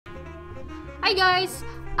Hey guys!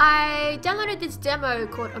 I downloaded this demo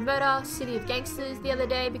called OMERTA City of Gangsters the other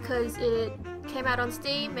day because it came out on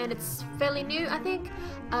Steam and it's fairly new, I think.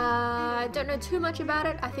 I don't know too much about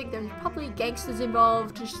it. I think there's probably gangsters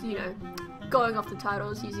involved, just, you know, going off the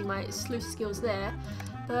titles, using my sleuth skills there.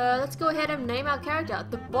 But let's go ahead and name our character,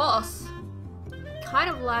 The Boss. Kind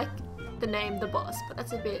of like the name The Boss, but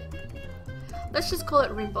that's a bit... Let's just call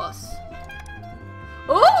it Rinboss.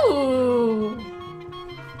 Oh!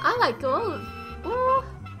 I like all of... Oh!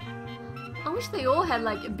 I wish they all had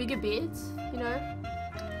like bigger beards, you know?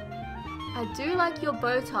 I do like your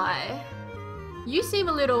bow tie. You seem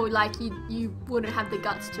a little like you wouldn't have the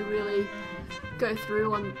guts to really go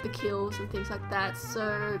through on the kills and things like that,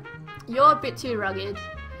 so you're a bit too rugged.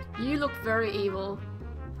 You look very evil.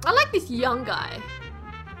 I like this young guy.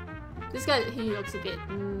 This guy, he looks a bit...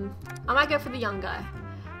 I might go for the young guy.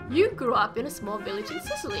 You grew up in a small village in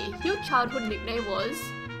Sicily. Your childhood nickname was...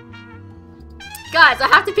 Guys, I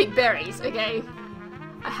have to pick berries, okay?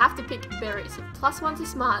 I have to pick berries. +1 to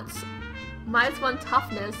smarts, -1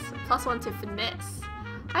 toughness, +1 to finesse.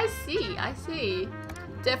 I see.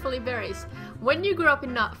 Definitely berries. When you grew up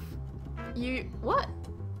enough,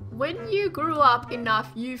 When you grew up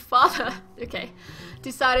enough, you father, okay,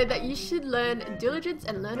 decided that you should learn diligence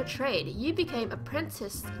and learn a trade. You became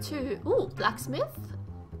apprenticed to, blacksmith,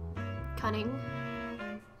 cunning,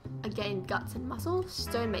 again guts and muscle,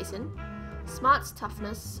 stonemason, smarts,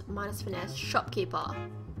 toughness, minus finesse, shopkeeper.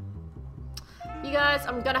 You guys,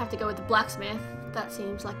 I'm gonna have to go with the blacksmith. That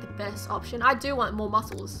seems like the best option. I do want more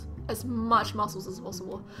muscles. As much muscles as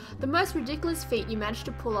possible. The most ridiculous feat you managed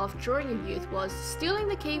to pull off during your youth was stealing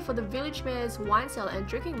the key for the village mayor's wine cellar and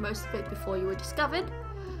drinking most of it before you were discovered,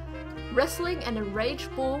 wrestling an enraged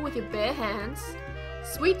bull with your bare hands,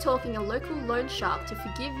 sweet-talking a local loan shark to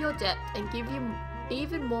forgive your debt and give you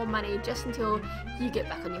even more money just until you get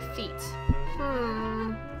back on your feet.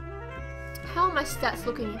 How are my stats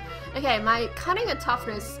looking? Okay, my cunning and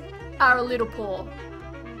toughness are a little poor,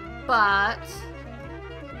 but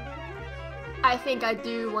I think I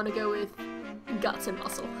do want to go with guts and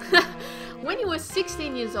muscle. When you were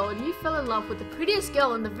 16 years old, you fell in love with the prettiest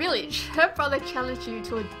girl in the village. Her brother challenged you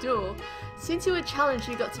to a duel. Since you were challenged,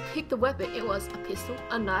 you got to pick the weapon. It was a pistol,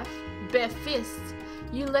 a knife, bare fists.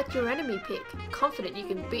 You let your enemy pick, confident you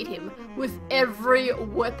can beat him with every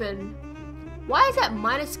weapon. Why is that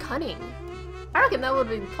minus cunning? I reckon that would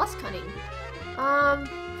have been plus cunning. I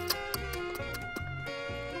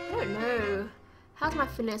don't know. How's my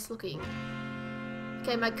finesse looking?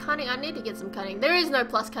 Okay, my cunning, I need to get some cunning. There is no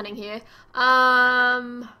plus cunning here.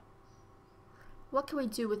 What can we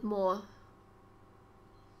do with more?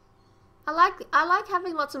 I like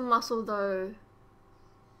having lots of muscle though.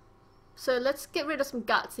 So let's get rid of some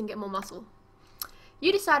guts and get more muscle.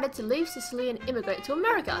 You decided to leave Sicily and immigrate to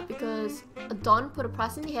America because a Don put a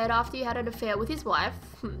price in your head after you had an affair with his wife.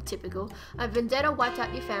 Typical. A vendetta wiped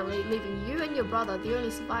out your family, leaving you and your brother the only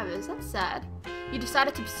survivors. That's sad. You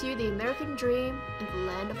decided to pursue the American dream and the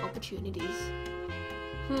land of opportunities.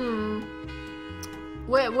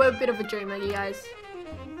 We're a bit of a dreamer, you guys.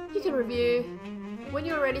 You can review. When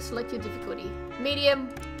you're ready, select your difficulty. Medium.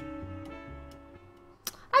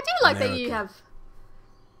 I do like America. that you have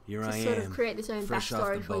Here to I sort am, of create this own fresh off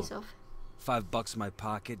backstory the for boat. yourself. $5 in my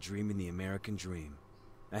pocket, dreaming the American dream.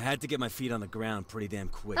 I had to get my feet on the ground pretty damn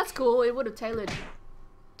quick. That's cool. It would have tailored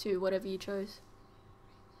to whatever you chose.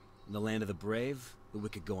 In the land of the brave, the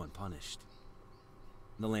wicked go unpunished.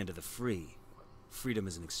 In the land of the free, freedom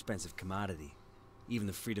is an expensive commodity, even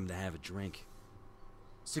the freedom to have a drink.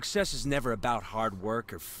 Success is never about hard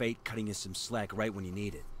work or fate cutting you some slack right when you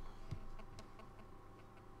need it.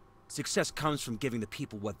 Success comes from giving the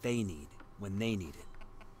people what they need, when they need it.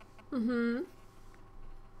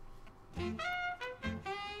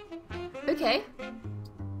 Okay.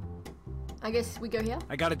 I guess we go here.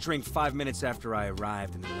 I got a drink 5 minutes after I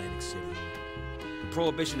arrived in Atlantic City. The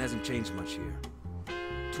prohibition hasn't changed much here.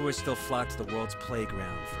 Tourists still flock to the world's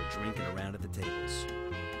playground for a drink and a round at the tables.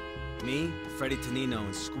 Me, Freddie Tonino,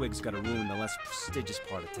 and Squigs got a room in the less prestigious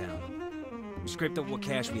part of town. We scraped up what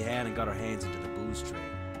cash we had and got our hands into the booze trade.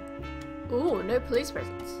 Ooh, no police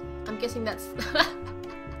presence. I'm guessing that's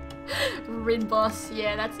Rinboss.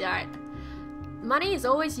 Yeah, that's alright. Money is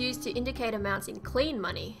always used to indicate amounts in clean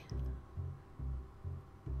money.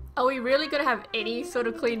 Are we really gonna have any sort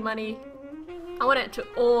of clean money? I want it to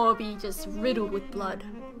all be just riddled with blood.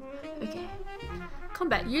 Okay.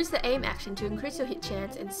 Combat. Use the aim action to increase your hit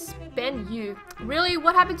chance and spend you. Really?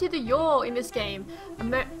 What happened to the yaw in this game?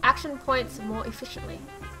 Action points more efficiently.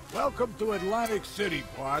 Welcome to Atlantic City,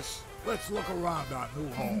 boss. Let's look around our new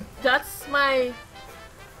home. That's my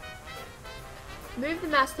Move the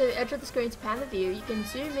mouse to the edge of the screen to pan the view. You can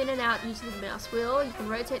zoom in and out using the mouse wheel. You can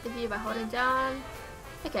rotate the view by holding down.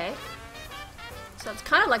 Okay. So it's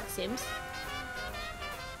kind of like The Sims.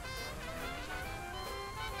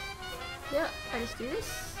 Yeah, I just do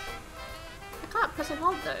this. I can't press and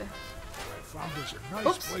hold though. I found us a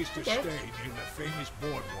nice place to stay near the famous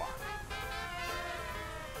boardwalk.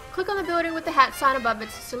 Click on the building with the hat sign above it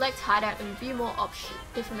to select hideout and view more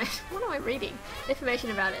information. What am I reading?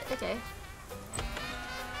 Information about it. Okay.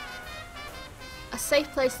 A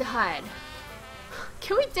safe place to hide.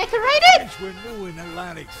 Can we decorate it? Since we're new in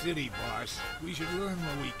Atlantic City, boss, we should learn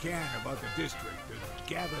what we can about the district and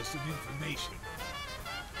gather some information.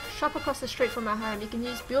 Shop across the street from our home. You can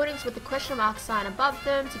use buildings with the question mark sign above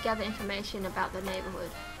them to gather information about the neighbourhood.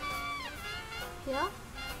 Here?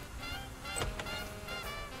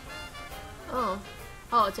 Oh,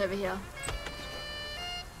 it's over here.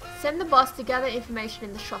 Send the boss to gather information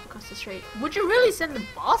in the shop across the street. Would you really send the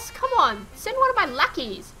boss? Come on, send one of my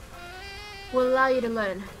lackeys. Will allow you to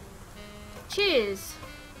learn. Cheers.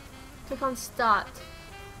 Click on start.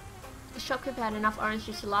 The shopkeeper had enough orange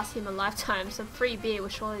juice to last him a lifetime. Some free beer will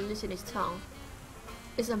surely loosen his tongue.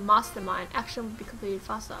 Is a mastermind. Action will be completed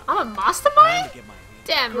faster. I'm a mastermind?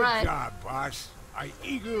 Damn right. Good job, boss. I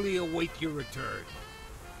eagerly await your return.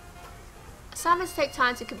 Assignments take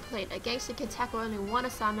time to complete. A gangster can tackle only one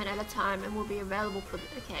assignment at a time and will be available for...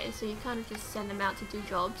 Okay, so you kind of just send them out to do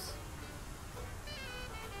jobs.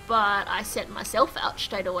 But I sent myself out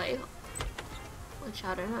straight away. Which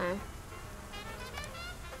I don't know.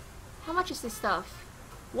 How much is this stuff?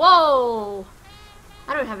 Whoa!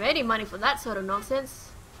 I don't have any money for that sort of nonsense.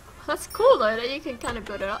 That's cool though, that you can kind of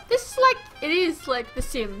build it up. This is like... It is like The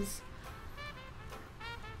Sims.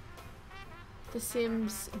 The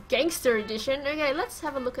Sims Gangster Edition. Okay, let's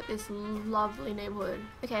have a look at this lovely neighborhood.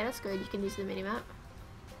 Okay, that's good. You can use the minimap.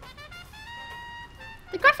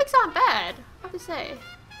 The graphics aren't bad, I have to say.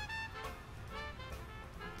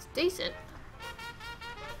 It's decent.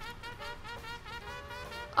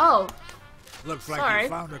 Oh. Looks like sorry. you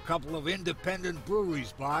found a couple of independent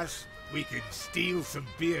breweries, boss. We can steal some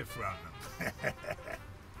beer from them.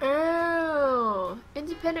 Oh,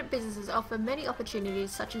 independent businesses offer many opportunities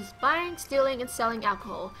such as buying, stealing and selling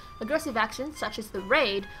alcohol. Aggressive actions such as the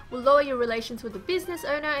raid will lower your relations with the business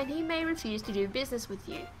owner and he may refuse to do business with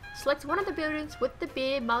you. Select one of the buildings with the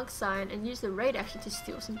beer mug sign and use the raid action to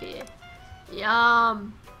steal some beer.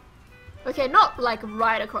 Yum. Okay, not like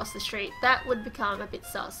right across the street. That would become a bit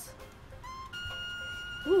sus.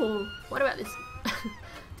 Ooh, what about this?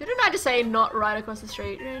 Didn't I just say not right across the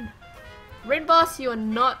street? Rinboss, you are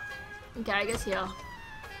not... Okay, I guess here.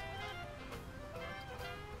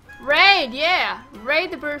 Raid, yeah! Raid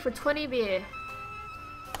the brewery for 20 beer.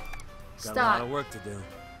 Got a lot of work to do.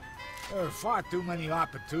 There are far too many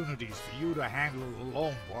opportunities for you to handle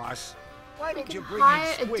alone, boss. Why don't you bring hire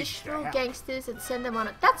in Squid additional to help? gangsters and send them on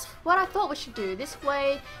it. That's what I thought we should do. This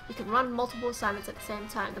way you can run multiple assignments at the same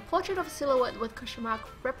time. The portrait of a silhouette with question mark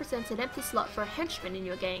represents an empty slot for a henchman in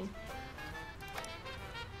your gang.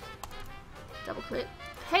 Double click.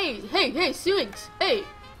 Hey, Swings! Hey,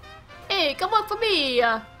 come on for me!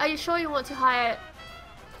 Are you sure you want to hire...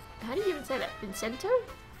 How do you even say that? Vincento?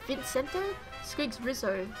 Squigs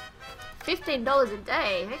Rizzo. $15 a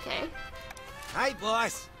day, okay. Hi,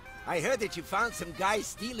 boss. I heard that you found some guys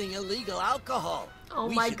stealing illegal alcohol. Oh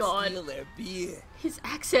we my should god. steal their beer. His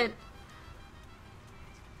accent.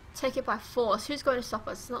 Take it by force. Who's going to stop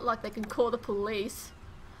us? It's not like they can call the police.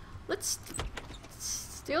 Let's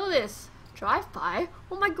steal this. Drive by?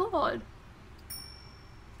 Oh my god.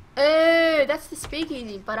 Oh, that's the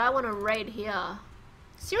speakeasy, but I want to raid here.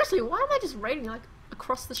 Seriously, why am I just raiding like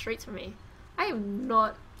across the streets from me? I am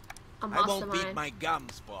not a mastermind. I won't beat my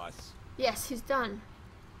gums, boss. Yes, he's done.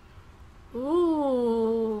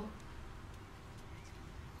 Ooh.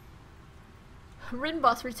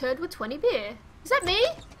 Rinboss returned with 20 beer. Is that me?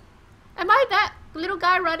 Am I that little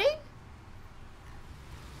guy running?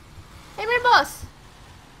 Hey, Rinboss!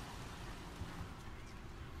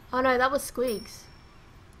 Oh no, that was Squigs.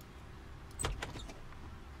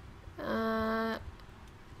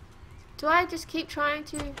 Do I just keep trying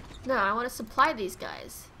to... No, I want to supply these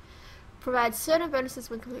guys. Provide certain bonuses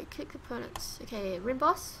when kick opponents. Okay,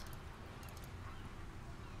 Rinboss.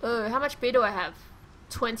 Oh, how much beer do I have?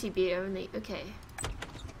 20 beer only. Okay.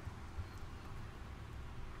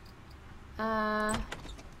 How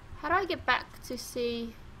do I get back to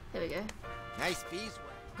see... There we go. Nice beeswax.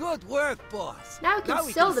 Good work, boss. Now we can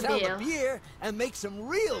sell the beer and make some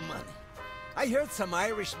real money. I heard some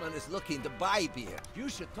Irishman is looking to buy beer. You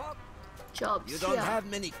should talk. Jobs. You don't have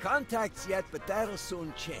many contacts yet, but that'll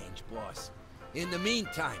soon change, boss. In the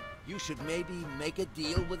meantime, You should maybe make a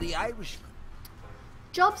deal with the Irishman.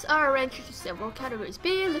 Jobs are arranged into several categories: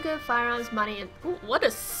 beer, liquor, firearms, money, and ooh, what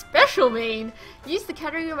does special mean? Use the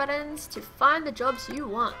category buttons to find the jobs you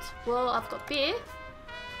want. Well, I've got beer.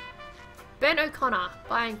 Ben O'Connor,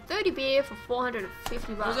 buying 30 beer for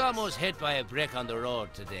 450 bucks. I was almost hit by a brick on the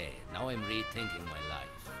road today. Now I'm rethinking my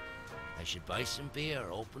life. I should buy some beer,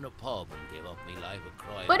 open a pub, and give up me life of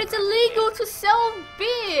crime. But it's illegal to sell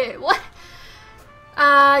beer. What?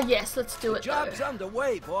 Yes, let's do it. Job's though.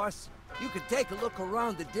 underway, boss. You can take a look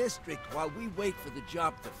around the district while we wait for the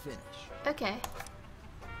job to finish. Okay.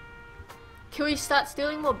 Can we start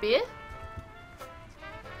stealing more beer?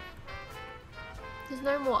 There's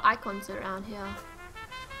no more icons around here.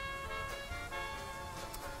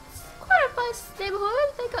 It's quite a nice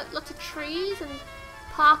neighbourhood. They got lots of trees and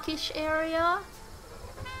parkish area.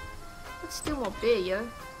 Let's steal more beer, yo.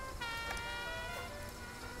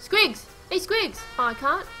 Squigs! Hey, Squigs! Oh, I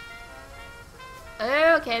can't.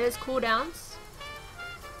 Oh, okay, there's cooldowns.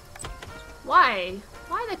 Why?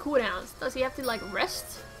 Why are there cooldowns? Does he have to, like,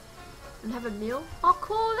 rest and have a meal? Oh,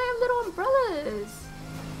 cool, they have little umbrellas.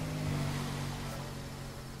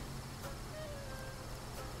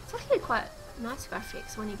 It's actually quite nice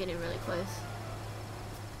graphics when you get in really close.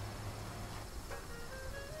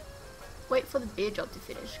 Wait for the beer job to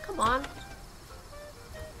finish. Come on.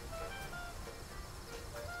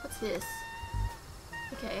 What's this?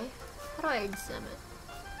 Okay. How do I examine?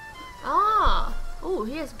 Ah! Oh,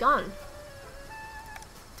 he has gun.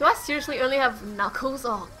 Do I seriously only have knuckles?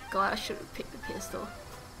 Oh god, I should have picked the pistol.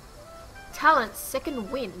 Talent,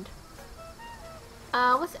 second wind.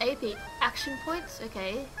 What's AP? Action points?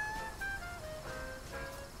 Okay.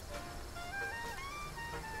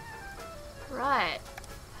 Right.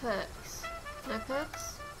 Perks. No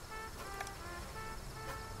perks?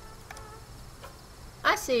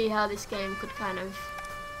 I see how this game could kind of...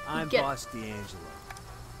 I'm Boss D'Angelo.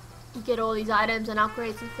 You get all these items and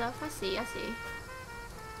upgrades and stuff. I see, I see.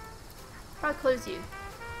 How do I close you?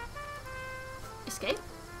 Escape?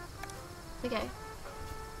 Okay.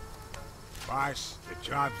 Boss, the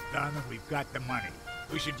job's done and we've got the money.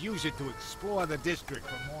 We should use it to explore the district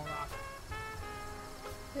for more options.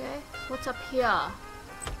 Okay. What's up here?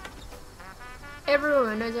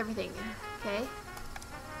 Everyone knows everything. Okay.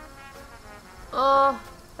 Oh,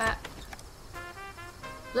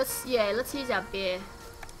 let's use our beer.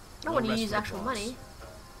 I don't want to use actual money.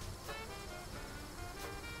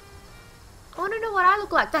 I want to know what I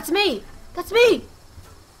look like. That's me! That's me!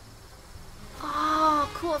 Oh,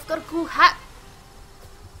 cool. I've got a cool hat.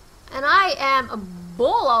 And I am a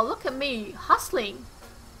baller. Look at me hustling.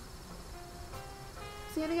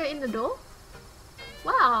 Is he gonna go in the door?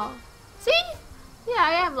 Wow. See? Yeah,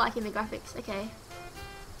 I am liking the graphics. Okay.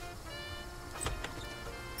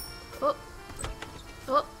 Oh.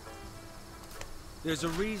 Oh. There's a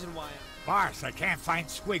reason why Boss, I can't find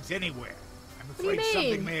Squigs anywhere. I'm do you afraid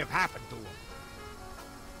something mean? may have happened to him.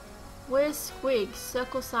 Where's Squig?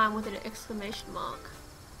 Circle sign with an exclamation mark.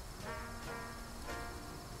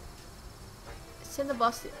 Send the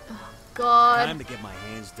boss. Oh, God. Time to get my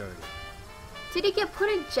hands dirty. Did he get put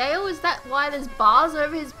in jail? Is that why there's bars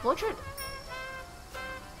over his portrait?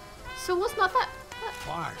 So what's not that?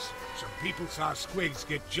 Boss, some people saw Squigs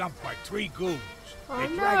get jumped by 3 goons. Oh, They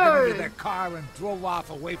dragged him into no. their car and drove off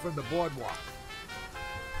away from the boardwalk.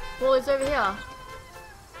 Well, it's over here.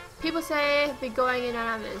 People say be going in and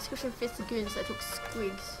out of the description fits the goons that took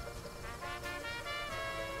Squigs.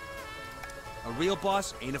 A real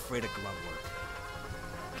boss ain't afraid of grunt work.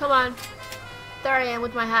 Come on. There I am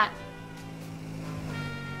with my hat.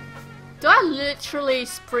 Do I literally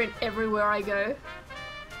sprint everywhere I go?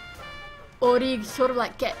 Or do you sort of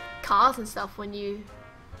like get cars and stuff when you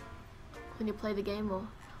play the game? Or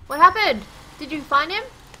what happened? Did you find him?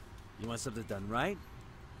 You want something done right?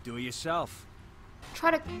 Do it yourself.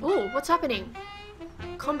 Try to... Ooh, what's happening?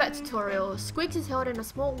 Combat tutorial. Squeaks is held in a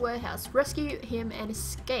small warehouse. Rescue him and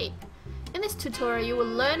escape. In this tutorial, you will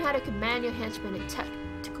learn how to command your henchmen in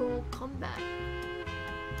tactical combat.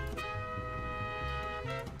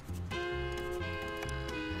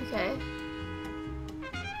 Okay.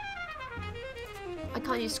 I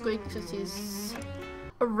can't use Squeak because he's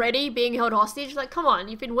already being held hostage. Like, come on,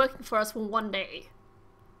 you've been working for us for 1 day.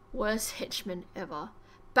 Worst henchman ever.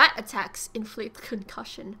 Bat attacks inflict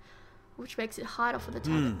concussion, which makes it harder for the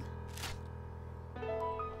target.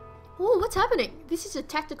 Oh, what's happening? This is a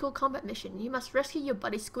tactical combat mission. You must rescue your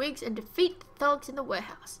buddy Squigs and defeat the thugs in the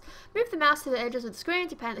warehouse. Move the mouse to the edges of the screen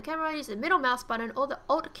to pan the camera. Use the middle mouse button or the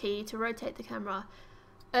Alt key to rotate the camera.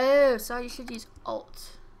 Oh, so you should use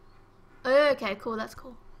Alt. Oh, okay, cool, that's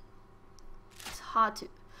cool. It's hard to...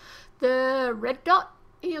 The red dot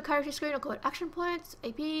in your character screen are called action points.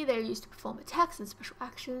 AP, they're used to perform attacks and special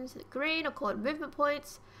actions. The green are called movement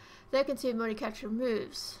points. They contain multi-character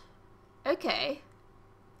moves. Okay.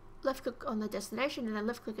 Left click on the destination and then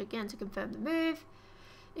left click again to confirm the move.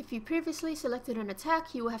 If you previously selected an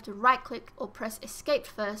attack, you will have to right click or press escape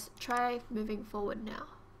first. Try moving forward now.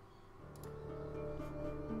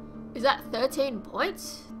 Is that 13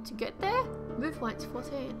 points to get there? Move points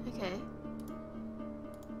 14. Okay.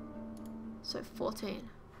 So 14.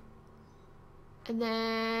 And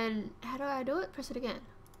then how do I do it? Press it again.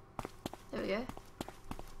 There we go.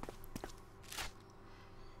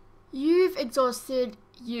 You've exhausted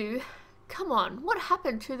you. Come on, what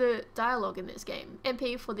happened to the dialogue in this game?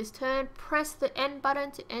 MP for this turn, press the N button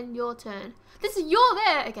to end your turn. This is your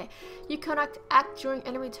there! Okay, you cannot act during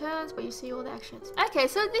enemy turns, but you see all the actions. Okay,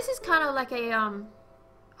 so this is kind of like a, oh,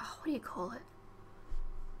 what do you call it?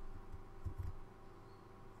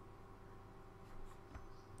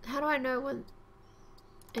 How do I know when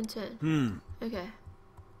in turn? Okay.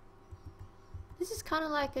 This is kind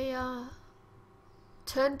of like a,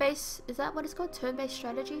 turn-based, is that what it's called? Turn-based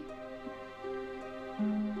strategy?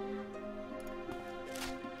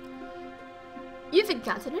 You've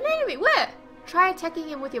encountered an enemy. Where? Try attacking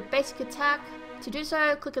him with your basic attack. To do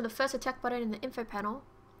so, click on the first attack button in the info panel.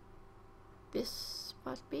 This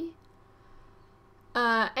must be.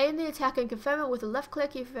 Aim the attack and confirm it with a left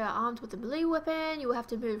click. If you're armed with a melee weapon, you will have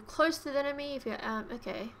to move close to the enemy. If you're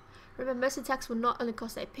okay. Remember, most attacks will not only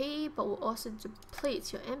cost AP, but will also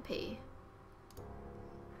deplete your MP.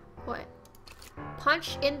 What?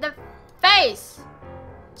 Punch in the face!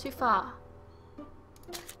 Too far.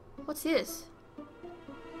 What's this?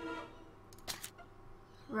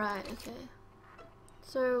 Right, okay.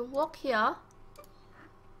 So walk here.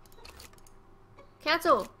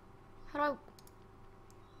 Cancel! How do I...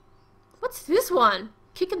 What's this one?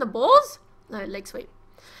 Kicking the balls? No, leg sweep.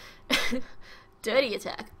 Dirty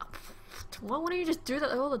attack. Why wouldn't you just do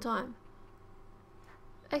that all the time?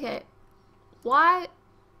 Okay. Why...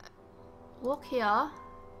 Walk here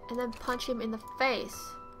and then punch him in the face.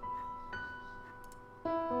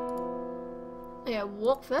 Yeah,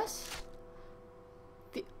 walk first.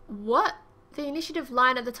 What? The initiative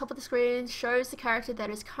line at the top of the screen shows the character that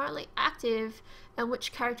is currently active and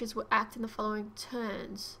which characters will act in the following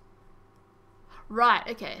turns. Right,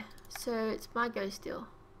 okay. So it's my go still.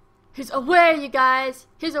 He's aware, you guys.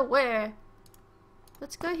 He's aware.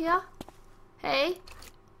 Let's go here. Hey.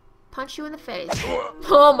 Punch you in the face.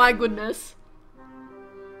 Oh my goodness.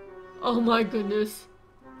 Oh my goodness.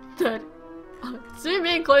 That. Zoom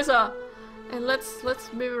in closer. And let's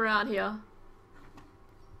move around here.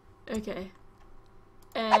 Okay.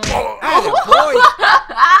 And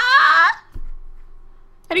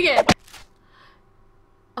and again.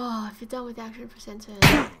 Oh, if you're done with action, press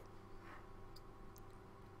enter.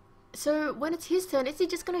 So when it's his turn, is he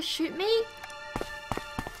just gonna shoot me?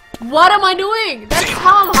 What am I doing? That's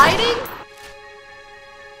how I'm hiding?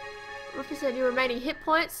 Represent your remaining hit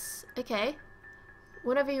points. Okay.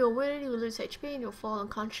 Whenever you are wounded, you will lose HP and you'll fall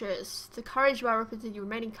unconscious. The courage bar represents your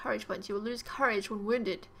remaining courage points. You will lose courage when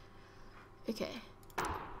wounded. Okay.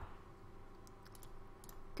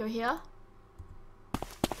 Go here.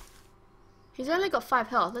 He's only got 5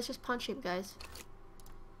 health. Let's just punch him, guys.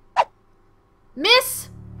 Miss!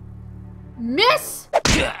 Miss!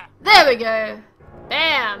 There we go.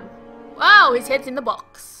 Bam! Wow, his head's in the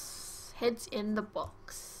box. Head's in the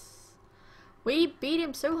box. We beat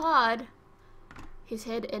him so hard, his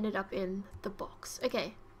head ended up in the box.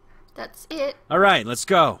 Okay, that's it. Alright, let's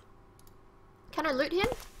go. Can I loot him?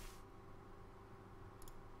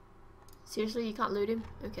 Seriously, you can't loot him?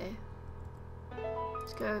 Okay.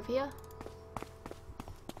 Let's go over here.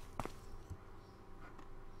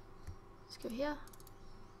 Let's go here.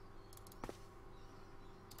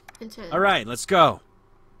 Enter. Alright, let's go.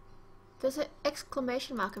 There's an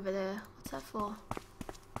exclamation mark over there. What's that for?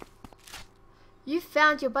 You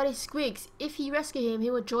found your buddy Squigs. If you rescue him,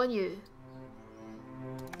 he will join you.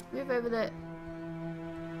 Move over the...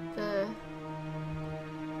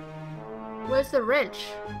 Where's the wrench?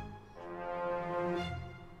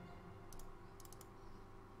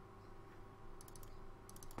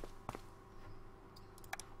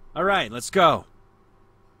 Alright, let's go.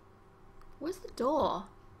 Where's the door?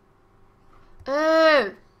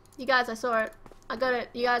 Oh! You guys, I saw it. I got it.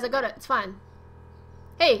 You guys, I got it. It's fine.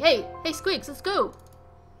 Hey, hey, hey, Squeaks, let's go!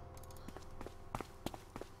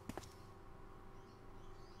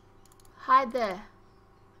 Hide there.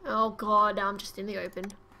 Oh god, now I'm just in the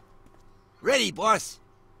open. Ready, boss.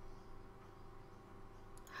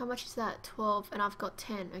 How much is that? 12, and I've got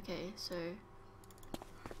 10. Okay, so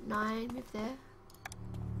 9, move there.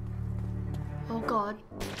 Oh god.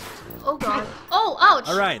 Oh god. Oh, ouch!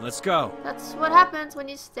 Alright, let's go. That's what happens when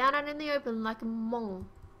you stand out in the open like a mong.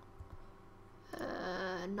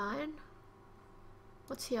 9.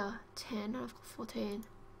 What's here? 10. I've got 14.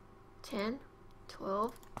 10.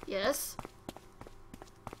 12. Yes.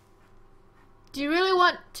 Do you really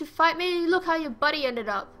want to fight me? Look how your buddy ended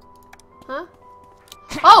up. Huh?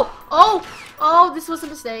 Oh! Oh! Oh, this was a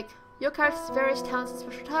mistake. Your character's various talents and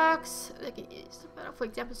special attacks. They can use. For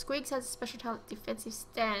example, Squeaks has a special talent defensive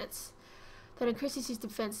stance that increases his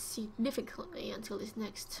defense significantly until his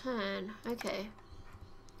next turn. Okay.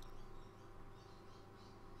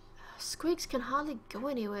 Squeaks can hardly go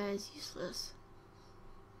anywhere. It's useless.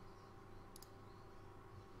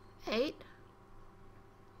 8.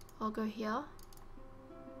 I'll go here.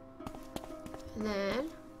 And then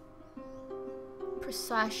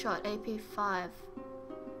precise shot, AP 5.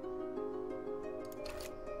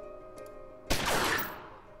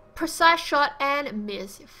 Precise shot and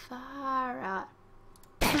miss. Far out.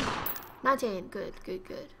 19. Good, good,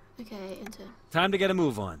 good. Okay, enter. Time to get a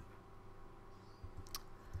move on.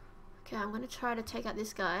 Okay, I'm gonna try to take out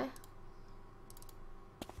this guy.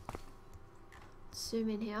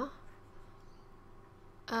 Zoom in here.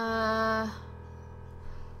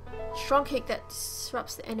 Strong kick that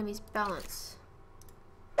disrupts the enemy's balance.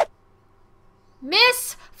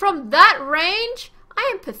 Miss! From that range?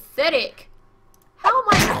 I am pathetic. How am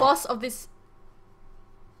I the boss of this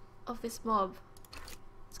mob?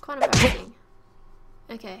 It's quite embarrassing.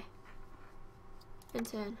 Okay. And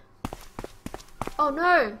turn. Oh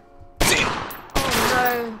no! Oh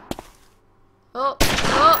no! Oh!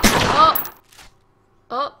 Oh!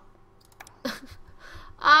 Oh! Oh!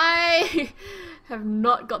 I have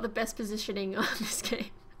not got the best positioning on this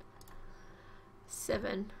game.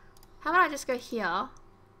 7. How about I just go here?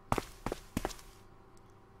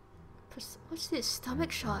 What's this?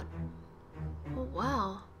 Stomach shot. Oh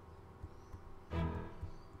wow.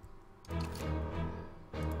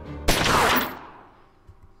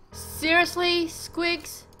 Seriously,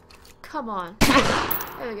 Squigs? Come on.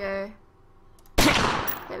 There we go.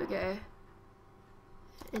 There we go.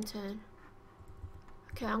 Intern.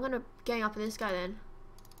 Okay, I'm gonna gang up on this guy then.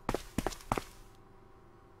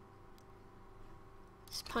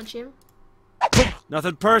 Just punch him.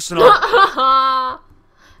 Nothing personal.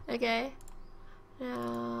 Okay.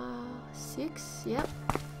 6. Yep.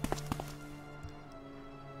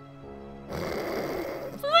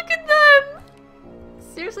 Look at them!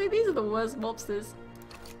 Seriously, these are the worst mobsters.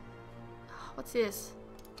 What's this?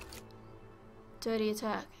 Dirty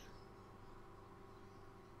attack.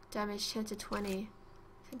 Damage 10 to 20.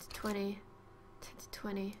 10 to 20. 10 to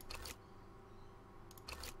 20.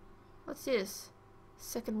 What's this?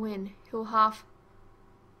 Second win. Heal half.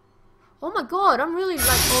 Oh my god, I'm really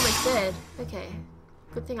like almost dead. Okay.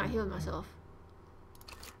 Good thing I healed myself.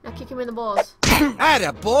 Now kick him in the balls.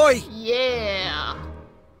 Atta boy! Yeah!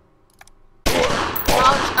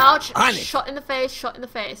 Ouch, ouch! Shot in the face, shot in the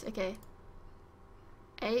face. Okay.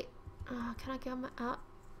 8. Can I get him out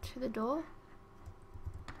to the door?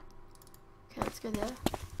 Okay, let's go there.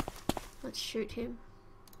 Let's shoot him.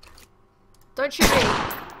 Don't shoot me!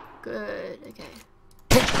 Good, okay.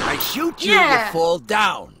 I shoot you, you fall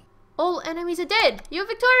down! All enemies are dead! You're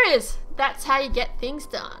victorious! That's how you get things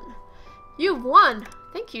done. You've won!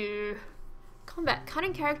 Thank you. Combat.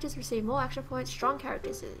 Cunning characters receive more action points. Strong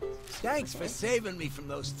characters. Thanks for saving me from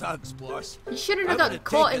those thugs, boss. You shouldn't have gotten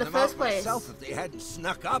caught in the first place. Myself if they hadn't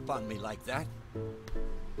snuck up on me like that.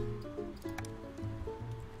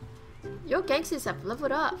 Your gangsters have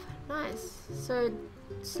leveled up. Nice. So,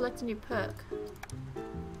 select a new perk.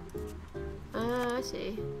 I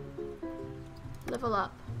see. Level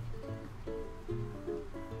up.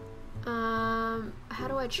 How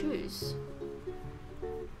do I choose?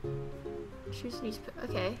 Choose new perk.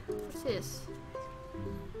 Okay. What's this?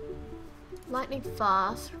 Lightning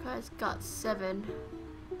fast. Requires guts 7.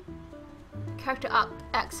 Character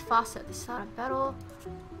acts faster at the start of battle.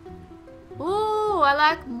 Ooh, I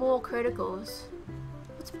like more criticals.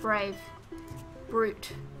 What's brave?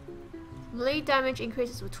 Brute. Melee damage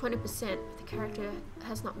increases with 20% if the character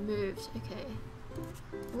has not moved. Okay.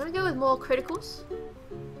 I'm gonna go with more criticals.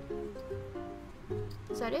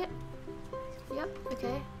 Is that it? Yep,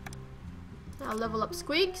 okay. Now level up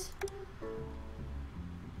Squeaks.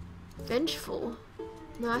 Vengeful.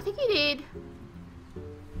 No, I think you need...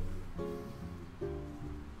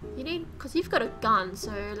 because you've got a gun,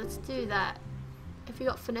 so let's do that. Have you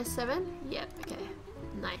got finesse 7? Yep, okay.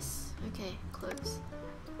 Nice. Okay, close.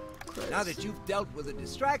 Close. Now that you've dealt with the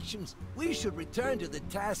distractions, we should return to the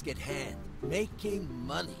task at hand, making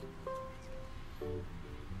money.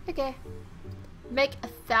 Okay. Make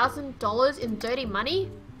 $1,000 in dirty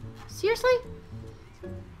money? Seriously?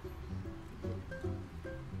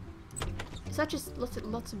 Is that just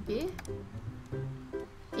lots of beer?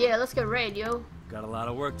 Yeah, let's go raid, yo. Got a lot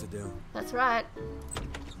of work to do. That's right.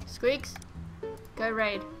 Squeaks, go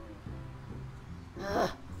raid. Ugh,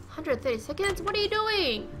 130 seconds? What are you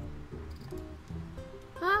doing?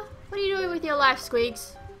 Huh? What are you doing with your life,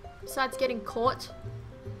 Squeaks? Besides getting caught?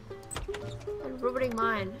 And ruining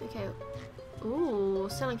mine. Okay. Ooh,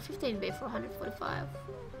 selling 15 beer for 145.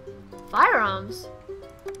 Firearms?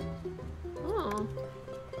 Oh.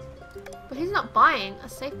 But he's not buying a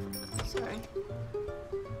safe... Sorry.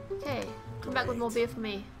 Okay, come back with more beer for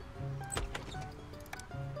me.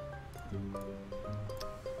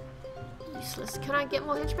 Useless. Can I get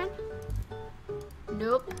more henchmen?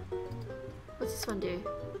 Nope. What's this one do?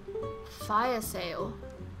 Fire sale.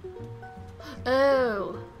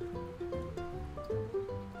 Oh.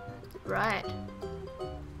 Right.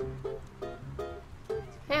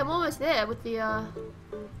 Hey, I'm almost there with the,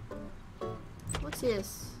 What's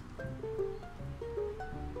this?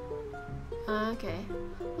 Okay.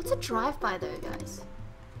 What's a drive-by though, guys?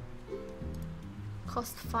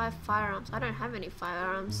 Cost 5 firearms. I don't have any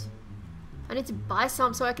firearms. I need to buy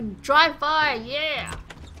some so I can drive by. Yeah.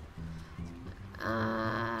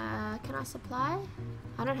 Can I supply?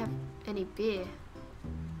 I don't have any beer.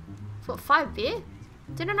 What, 5 beer?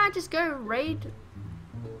 Didn't I just go raid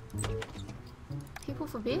people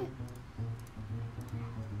for beer?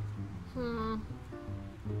 Oh,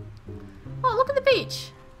 look at the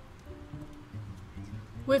beach.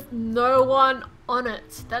 With no one on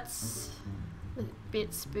it. That's a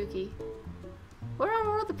bit spooky. Where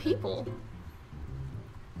are all the people?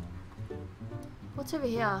 What's over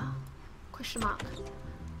here? Question mark.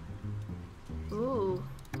 Ooh.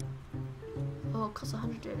 Oh, it costs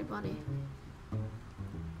 100 dirty money.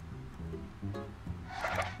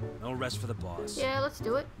 No rest for the boss. Yeah, let's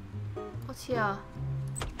do it. What's here?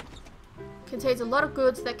 Contains a lot of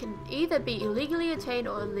goods that can either be illegally attained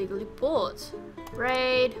or illegally bought.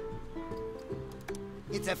 Raid.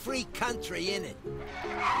 It's a free country, innit?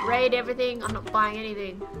 Raid everything. I'm not buying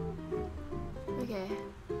anything. Okay.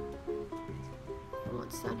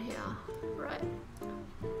 What's down here? Right.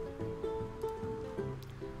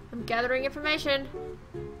 I'm gathering information.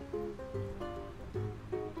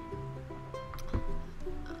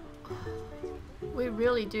 We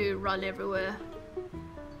really do run everywhere.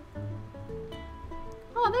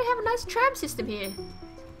 Oh, they have a nice tram system here.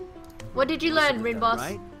 What did you learn, Rinboss?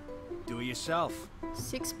 Right? Do it yourself.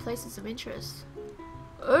 6 places of interest.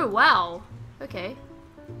 Oh, wow. Okay.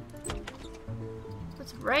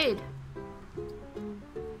 Let's raid.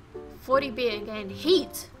 40 beer and gain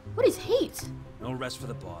heat. What is heat? No rest for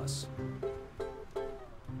the boss.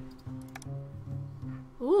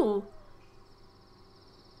 Ooh.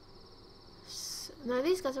 No,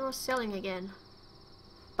 these guys are all selling again.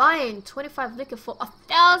 Buying 25 liquor for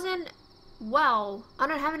 1,000. Wow. I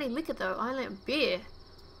don't have any liquor though. I only have beer.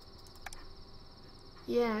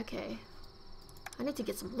 Yeah, okay. I need to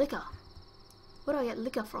get some liquor. Where do I get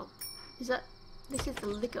liquor from? Is that... This is the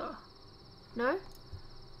liquor. No?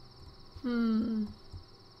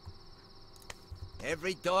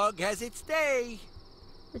 Every dog has its day.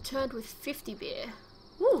 Returned with 50 beer.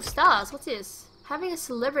 Ooh, stars. What's this? Having a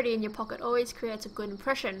celebrity in your pocket always creates a good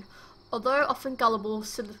impression. Although often gullible,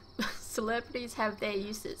 celebrities have their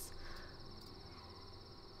uses.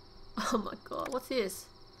 Oh my god, what's this?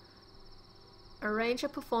 Arrange a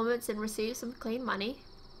performance and receive some clean money.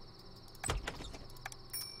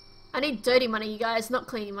 I need dirty money, you guys, not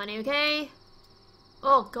clean money, okay?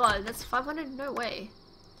 Oh god, that's 500? No way.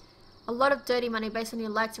 A lot of dirty money based on your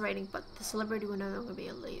likes rating, but the celebrity will no longer be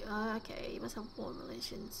elite. Okay, you must have warm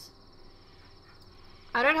relations.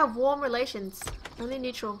 I don't have warm relations, only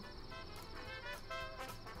neutral.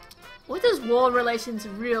 What does warm relations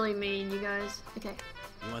really mean, you guys? Okay.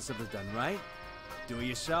 You want something done right? Do it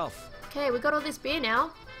yourself. Okay, we got all this beer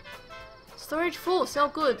now. Storage full, sell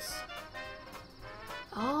goods.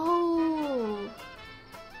 Oh.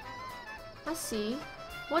 I see.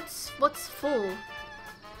 What's full?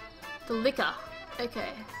 The liquor. Okay.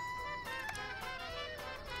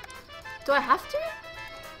 Do I have to?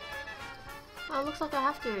 Oh, it looks like I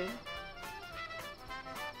have to.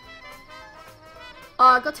 Oh,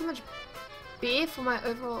 I got too much beer for my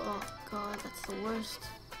overall... Oh god, that's the worst.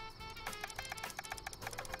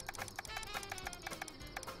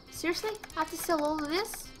 Seriously? I have to sell all of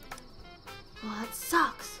this? Oh, that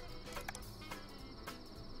sucks.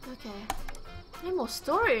 Okay. I need more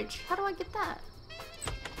storage. How do I get that?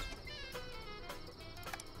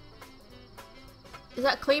 Is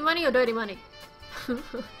that clean money or dirty money?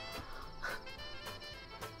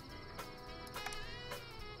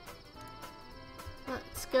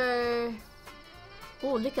 go.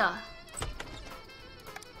 Oh, liquor.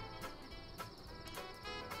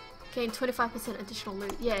 Gain 25% additional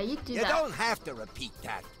loot. Yeah, you do that. You don't have to repeat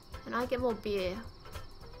that. And I get more beer.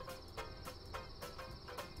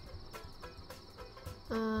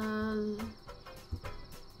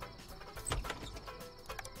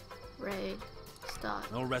 Raid.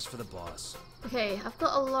 Start. No rest for the boss. Okay, I've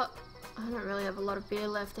got a lot. I don't really have a lot of beer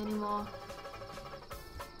left anymore.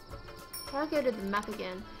 Can I go to the map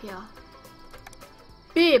again? Here.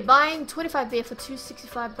 Beer. Buying 25 beer for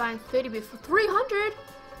 265. Buying 30 beer for 300.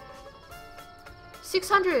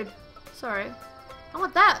 600. Sorry. I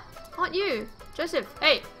want that. I want you. Joseph.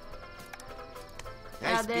 Hey.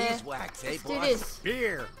 Nice there. beeswax, eh, Let's boss? do this.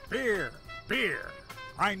 Beer, beer, beer.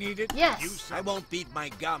 I need it. Yes. You I won't beat my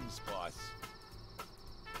gums, boss.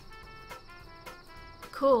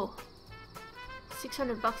 Cool.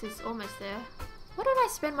 600 bucks is almost there. What did I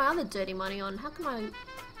spend my other dirty money on? How come I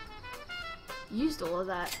used all of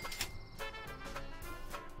that?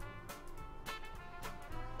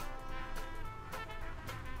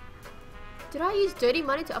 Did I use dirty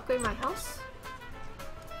money to upgrade my house?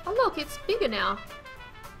 Oh look, it's bigger now.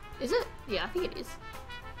 Is it? Yeah, I think it is.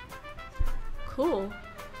 Cool.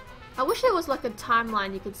 I wish there was like a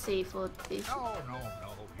timeline you could see for these. No, no,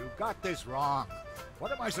 no. You got this wrong.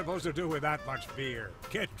 What am I supposed to do with that much beer?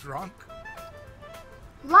 Get drunk?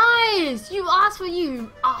 Lies! You asked for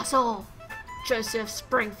you asshole! Joseph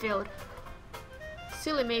Springfield.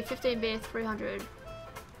 Silly me, 15 beer, 300.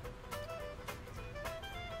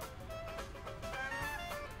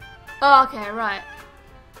 Oh, okay, right.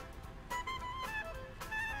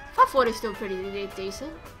 540 is still pretty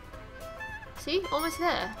decent. See? Almost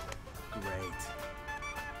there. Great.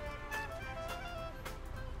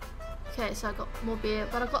 Okay, so I got more beer,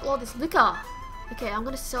 but I got all this liquor. Okay, I'm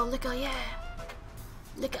gonna sell liquor, yeah.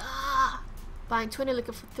 Liquor! Buying 20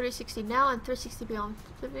 liquor for 360 now and 360 beyond.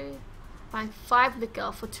 Buying 5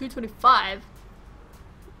 liquor for 225.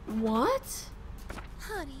 What?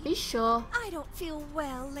 Honey, Are you sure? I don't feel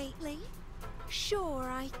well lately. Sure,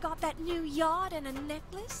 I got that new yacht and a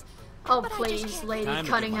necklace. Oh But I just please, can't- Lady Time to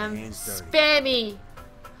get my Cunningham, hands dirty. spare me!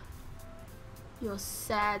 Your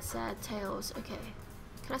sad, sad tales. Okay.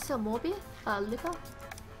 Can I sell more beer? Liquor?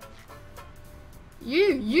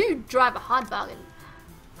 You drive a hard bargain.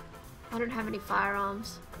 I don't have any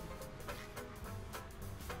firearms.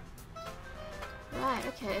 Right,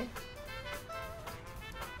 okay.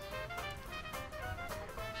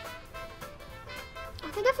 I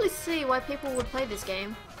can definitely see why people would play this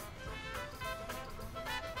game.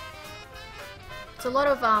 It's a lot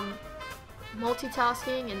of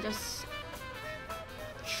multitasking and just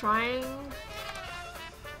trying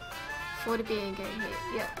for to be in game here.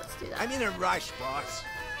 Yeah, let's do that. I'm in a rush, boss.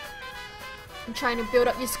 I'm trying to build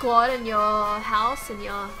up your squad and your house and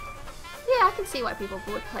your... Yeah, I can see why people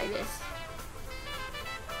would play this.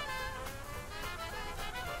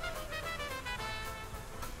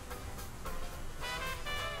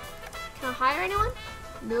 Can I hire anyone?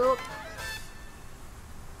 Nope.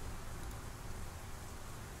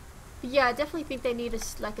 But yeah, I definitely think they need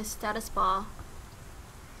like a status bar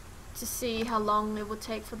to see how long it would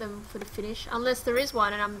take for them for the finish. Unless there is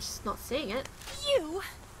one and I'm just not seeing it. You?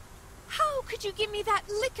 How could you give me that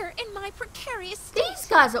liquor in my precarious state? These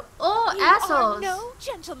guys are all You assholes. are no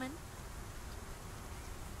gentleman.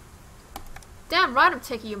 Damn right I'm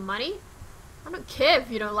taking your money. I don't care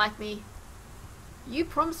if you don't like me. You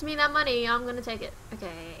promised me that money, I'm gonna take it. Okay.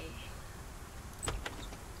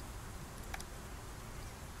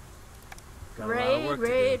 Got a lot of work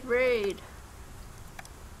to do. Raid.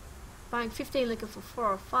 Buying 15 liquor for 4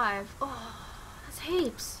 or 5. Oh, that's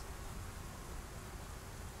heaps.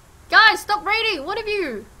 Guys, stop raiding! One of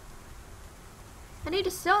you! I need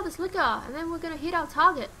to sell this liquor and then we're gonna hit our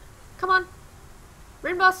target. Come on.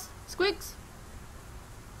 Rinboss, Squigs.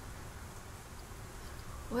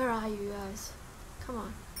 Where are you guys? Come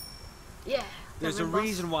on. Yeah. There's a Rinboss.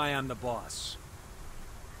 reason why I'm the boss.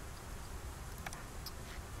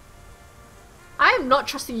 I am not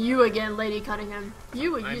trusting you again, Lady Cunningham.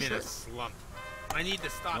 You were I'm in a useless. slump. I need to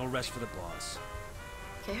stop. No rest for the boss.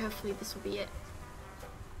 Okay, hopefully this will be it.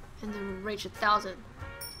 And then we'll reach 1,000.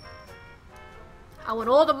 I want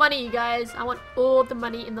all the money, you guys. I want all the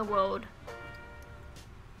money in the world.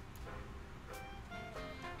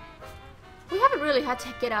 We haven't really had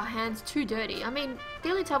to get our hands too dirty. I mean, the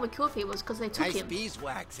only time we killed people was because they took Nice him.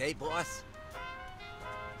 beeswax, eh, boss?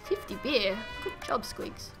 50 beer. Good job,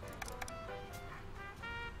 Squigs.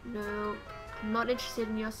 No, I'm not interested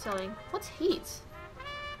in your selling. What's heat?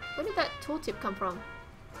 Where did that tooltip come from?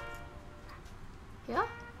 Here?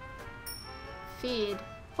 Feared.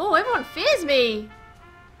 Oh, everyone fears me!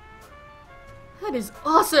 That is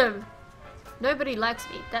awesome. Nobody likes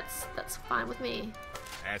me. That's fine with me.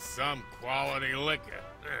 That's some quality liquor.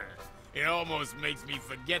 It almost makes me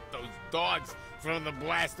forget those dogs from the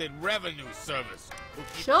blasted revenue service.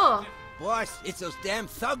 Sure. Boss, it's those damn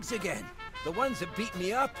thugs again. The ones that beat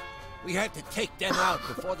me up. We had to take them out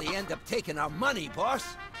before they end up taking our money,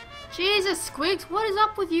 boss. Jesus, Squigs, what is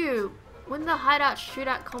up with you? Win the hideout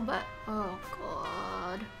shootout combat. Oh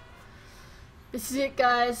god. This is it,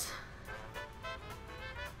 guys.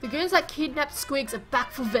 The goons that kidnapped Squigs are back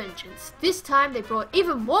for vengeance. This time they brought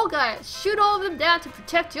even more guys. Shoot all of them down to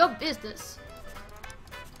protect your business.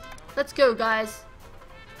 Let's go, guys.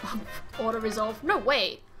 Auto resolve. No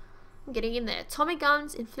way. I'm getting in there. Tommy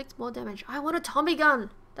guns inflict more damage. I want a Tommy gun.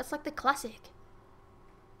 That's like the classic.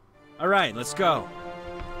 Alright, let's go.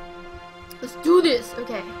 Let's do this.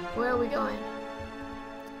 Okay, where are we going?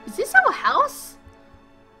 Is this our house?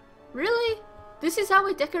 Really? This is how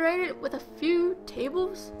we decorated it with a few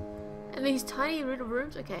tables? And these tiny little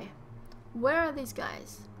rooms? Okay. Where are these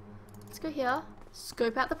guys? Let's go here.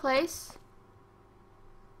 Scope out the place.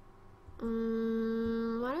 I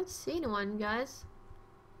don't see anyone, guys.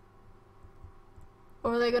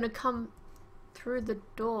 Or are they gonna come through the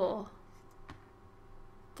door?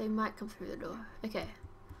 They might come through the door. Okay.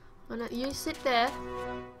 You sit there.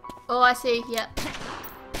 Oh, I see. Yep.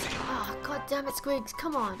 Oh, god damn it, Squigs.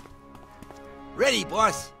 Come on. Ready,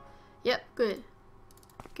 boss. Yep, good.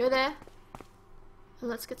 Go there. And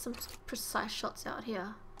let's get some precise shots out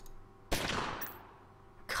here.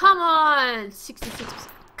 Come on! 66%.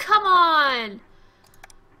 Come on!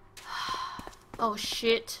 Oh,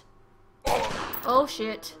 shit. Oh,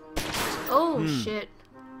 shit. Oh, shit.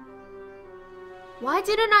 Why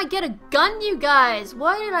didn't I get a gun, you guys?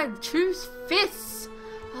 Why did I choose fists?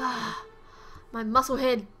 My muscle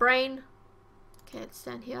head brain. Okay, let's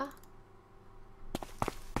stand here.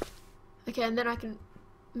 Okay, and then I can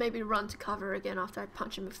maybe run to cover again after I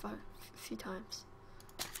punch him a few times.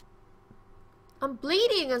 I'm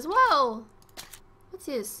bleeding as well. What's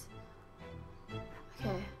this?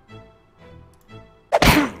 Okay.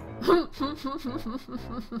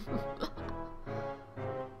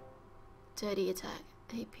 Dirty attack.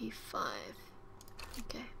 AP 5.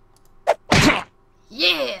 Okay.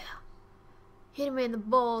 Yeah! Hit him in the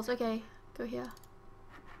balls. Okay. Go here.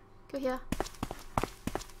 Go here.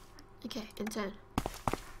 Okay, and 10.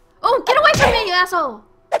 Oh, get away from me, you asshole!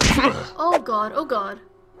 Oh god, oh god.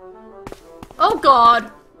 Oh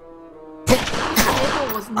god!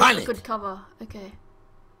 Table was not a good cover. Okay.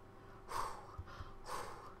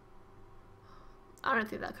 I don't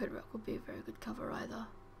think that code rock would be a very good cover either.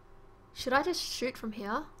 Should I just shoot from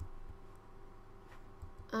here?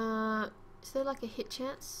 Is there like a hit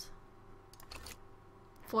chance?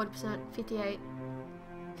 40%, 58,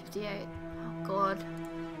 58. Oh god.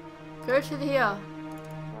 Go to here.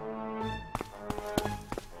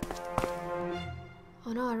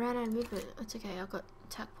 Oh no, I ran out of movement. It's okay, I've got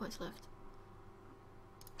attack points left.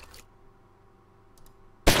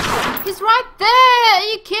 He's right there! Are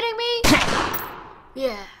you kidding me?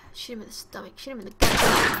 Yeah, shoot him in the stomach, shoot him in the gut.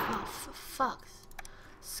 Oh, for fuck's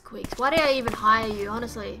squeaks. Why did I even hire you,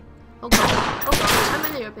 honestly? Oh god, I'm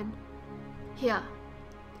in the open. Here.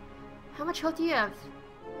 How much health do you have?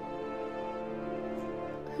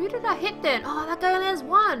 Who did I hit then? Oh, that guy only has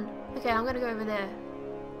 1. Okay, I'm gonna go over there.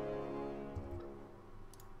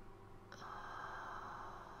 Oh,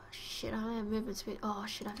 shit, I don't have movement speed. Oh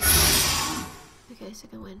shit, I have okay,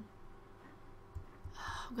 second win.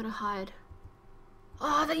 Oh, I'm gonna hide.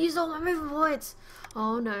 Oh, they used all my movement points.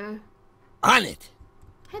 Oh no. On it.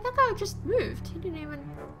 Hey, that guy just moved. He didn't even.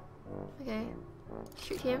 Okay,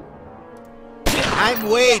 shoot him. I'm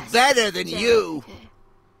way better than you. Okay.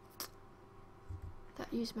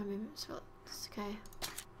 That used my movement spell. It's okay.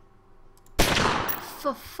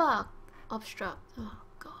 For fuck. Obstruct. Oh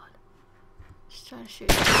god. Just try to shoot.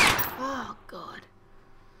 Oh god.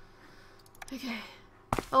 Okay.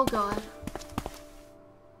 Oh god.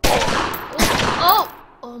 Oh!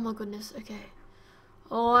 Oh my goodness. Okay.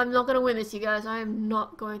 Oh, I'm not gonna win this, you guys. I am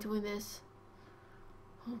not going to win this.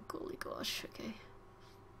 Oh golly gosh. Okay.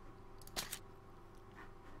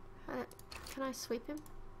 Can I sweep him?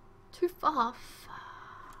 Too far.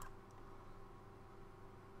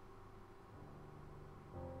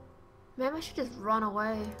 Maybe I should just run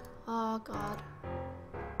away. Oh god.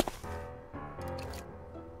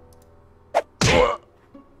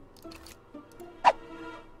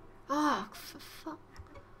 Ah, for fuck.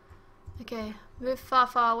 Okay, move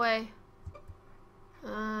far away.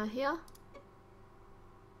 Here?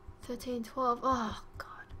 13, 12. Oh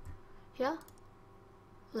god. Here?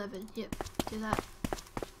 11. Yep, do that.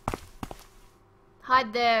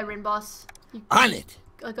 Hide there, Rinboss. On it!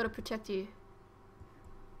 I gotta protect you.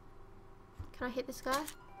 Can I hit this guy?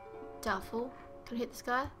 Doubtful. Can I hit this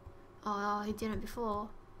guy? Oh, he didn't before.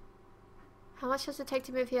 How much does it take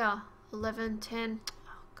to move here? 11, 10.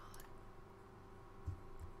 Oh god.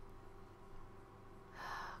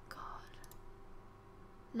 Oh god.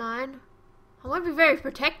 9. I won't be very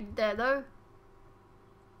protected there though.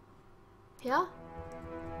 Here?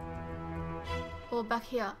 Or back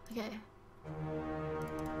here? Okay.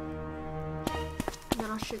 And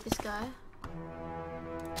then I'll shoot this guy.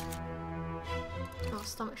 Oh,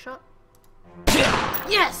 stomach shot.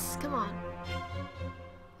 Yes! Come on.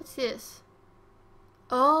 What's this?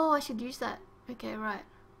 Oh, I should use that. Okay, right.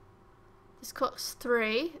 This costs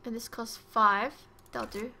 3, and this costs 5. That'll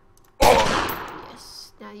do.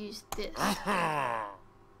 Yes. Now use this.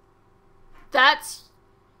 That's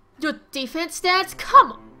your defense stance?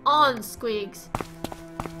 Come on, Squigs.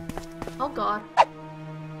 Oh god.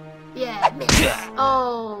 Yeah, miss.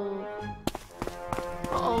 Oh.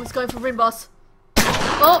 Uh-oh, he's going for Rinboss.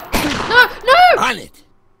 Oh, no, no! On it!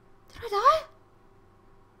 Did I die?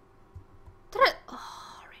 Did I?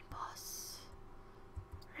 Oh, Rinboss.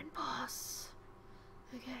 Rinboss.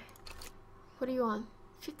 Okay. What are you on?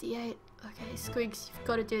 58. Okay, Squigs, you've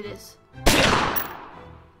got to do this.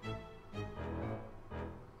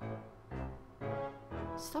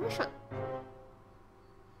 Stomach shot.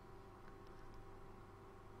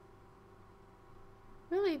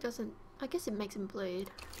 Really doesn't. I guess it makes him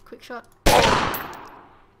bleed. Quick shot.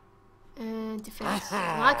 And defense.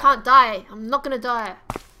 I can't die. I'm not gonna die.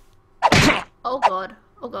 Oh god.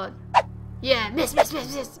 Oh god. Yeah, miss, miss,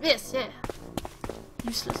 miss, miss, miss, yeah.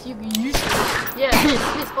 Useless, you useless. Yeah,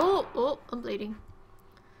 miss, miss. Oh, oh, I'm bleeding.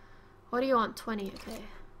 What are you on? 20, okay.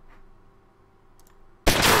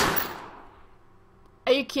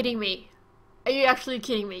 Are you kidding me? Are you actually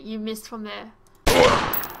kidding me? You missed from there.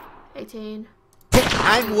 18.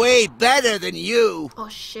 I'm way better than you! Oh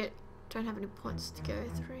shit. Don't have any points to go.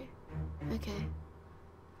 3. Okay.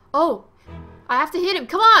 Oh! I have to hit him.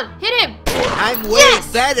 Come on! Hit him! I'm way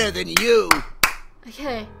Yes! better than you!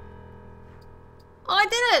 Okay. Oh, I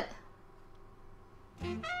did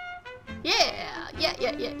it! Yeah! Yeah,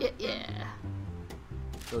 yeah, yeah, yeah, yeah.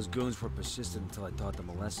 Those goons were persistent until I taught them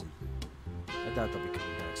a lesson. I doubt they'll be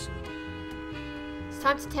coming back soon. It's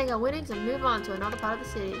time to take our winnings and move on to another part of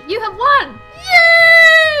the city. You have won!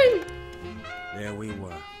 Yay! There we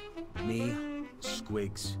were. Me,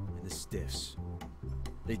 Squigs, and the Stiffs.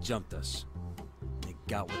 They jumped us. And they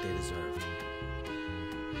got what they deserved.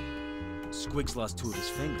 Squigs lost 2 of his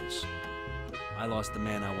fingers. I lost the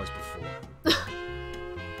man I was before.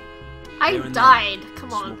 I There and died. then,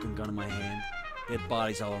 Come on. Smoking gun in my hand, dead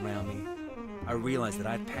bodies all around me. I realized that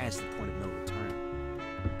I'd passed the point of no return.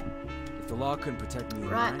 If the law couldn't protect me,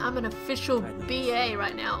 Right, I'm an official I had no BA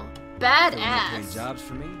right now. playing Badass. jobs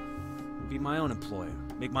for me, be my own employer,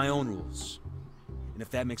 make my own rules. And if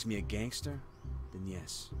that makes me a gangster, then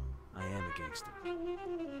yes, I am a gangster.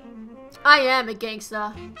 I am a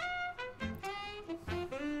gangster.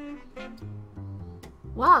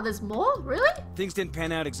 Wow, there's more? Really? Things didn't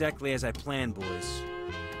pan out exactly as I planned, boys.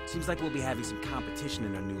 Seems like we'll be having some competition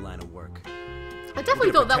in our new line of work. I definitely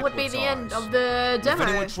We're gonna thought that would protect be the what's end ours. of the If demo.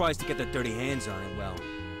 anyone tries to get their dirty hands on it, well,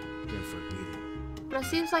 they're in for a beating. But it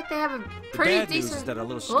seems like they have a The pretty bad news decent... is that our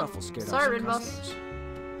little Oh, scuffle scared off sorry, some Rinboss. customers.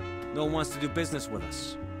 No one wants to do business with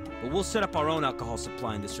us, but we'll set up our own alcohol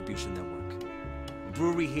supply and distribution network. A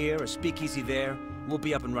brewery here, a speakeasy there, we'll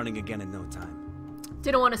be up and running again in no time.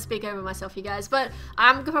 Didn't want to speak over myself, you guys, but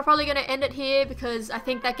I'm probably going to end it here because I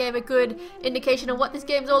think that gave a good indication of what this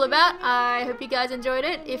game's all about. I hope you guys enjoyed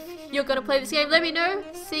it. If you're going to play this game, let me know,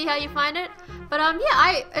 see how you find it. But yeah,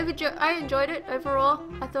 I enjoyed it overall.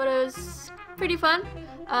 I thought it was pretty fun.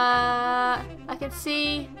 I can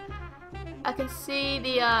see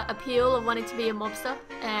the appeal of wanting to be a mobster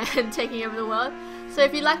and taking over the world. So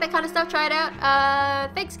if you like that kind of stuff, try it out.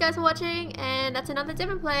 Thanks guys for watching, and that's another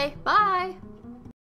Demon Play. Bye!